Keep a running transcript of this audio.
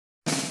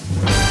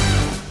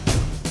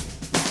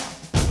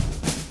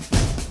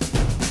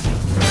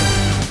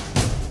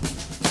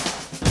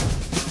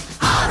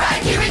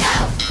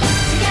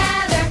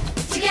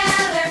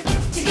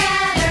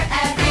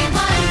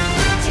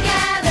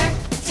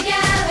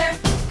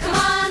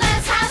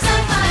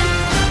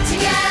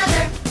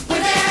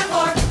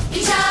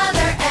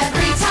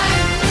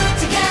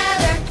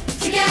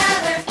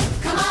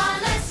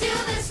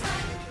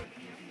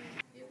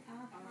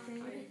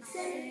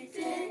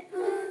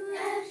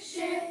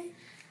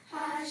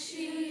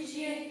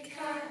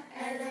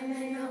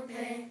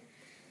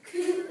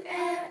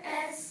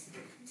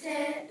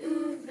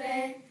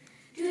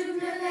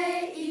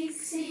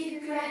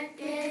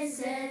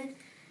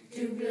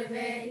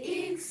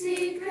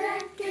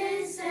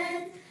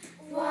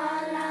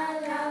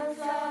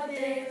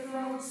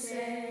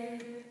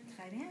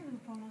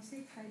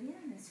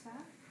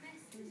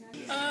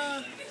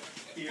Well,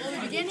 the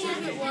beginning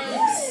of it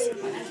was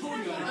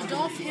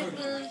Adolf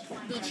Hitler,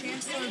 the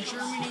Chancellor of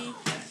Germany,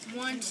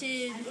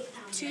 wanted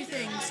two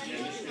things: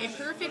 a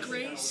perfect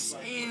race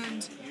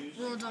and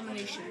world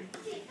domination.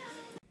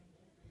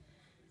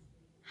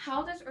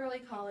 How does early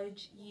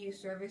college use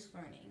service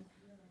learning?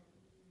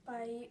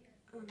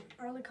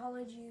 Early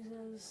college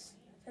uses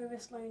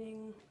service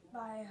learning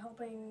by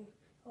helping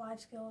life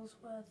skills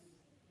with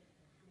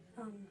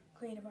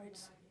creative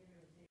arts.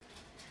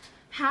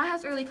 How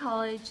has early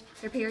college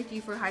prepared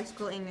you for high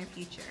school and your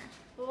future?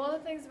 Well, one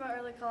of the things about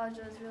early college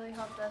has really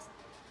helped us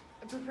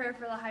prepare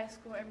for the high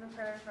school and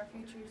prepare for our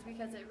futures,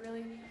 because it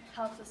really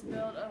helps us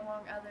build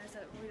among others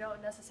that we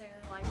don't necessarily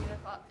like.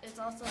 It's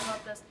also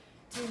helped us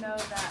to know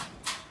that,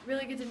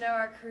 really get to know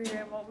our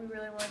career and what we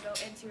really want to go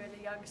into at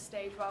a young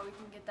stage while we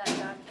can get that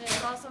done. And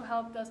it's also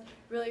helped us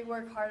really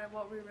work hard at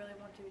what we really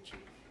want to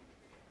achieve.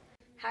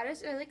 How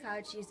does early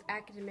college use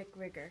academic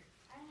rigor?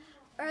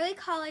 Early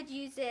college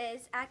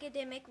uses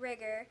academic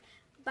rigor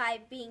by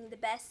being the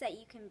best that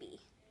you can be.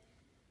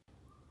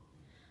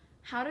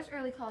 How does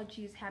early college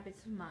use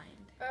habits of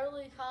mind?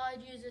 Early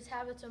college uses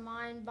habits of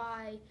mind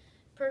by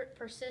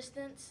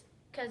persistence,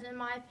 because in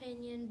my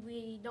opinion,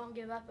 we don't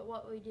give up at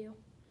what we do.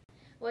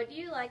 What do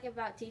you like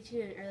about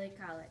teaching in early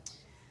college?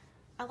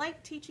 I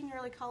like teaching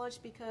early college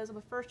because I'm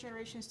a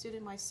first-generation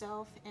student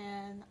myself,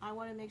 and I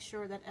want to make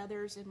sure that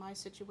others in my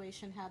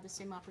situation have the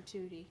same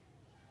opportunity.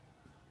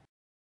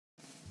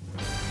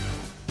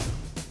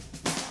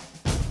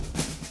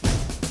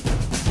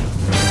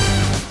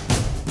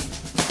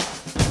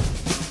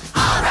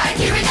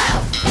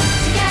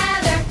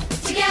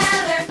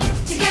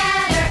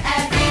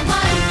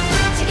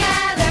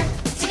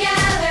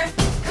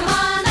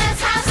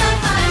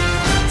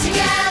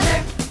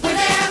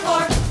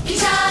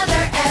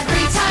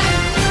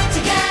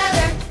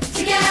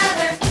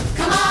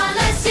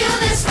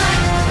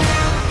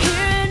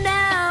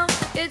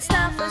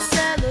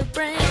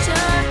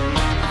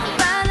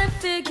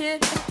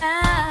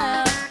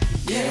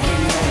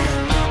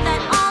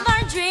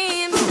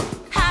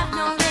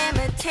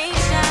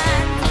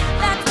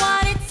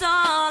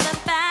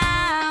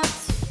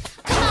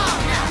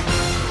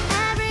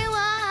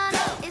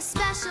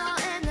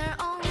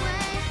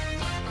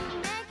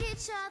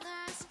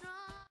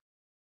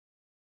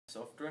 A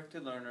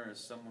self-directed learner is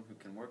someone who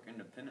can work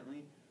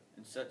independently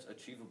and sets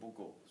achievable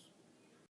goals.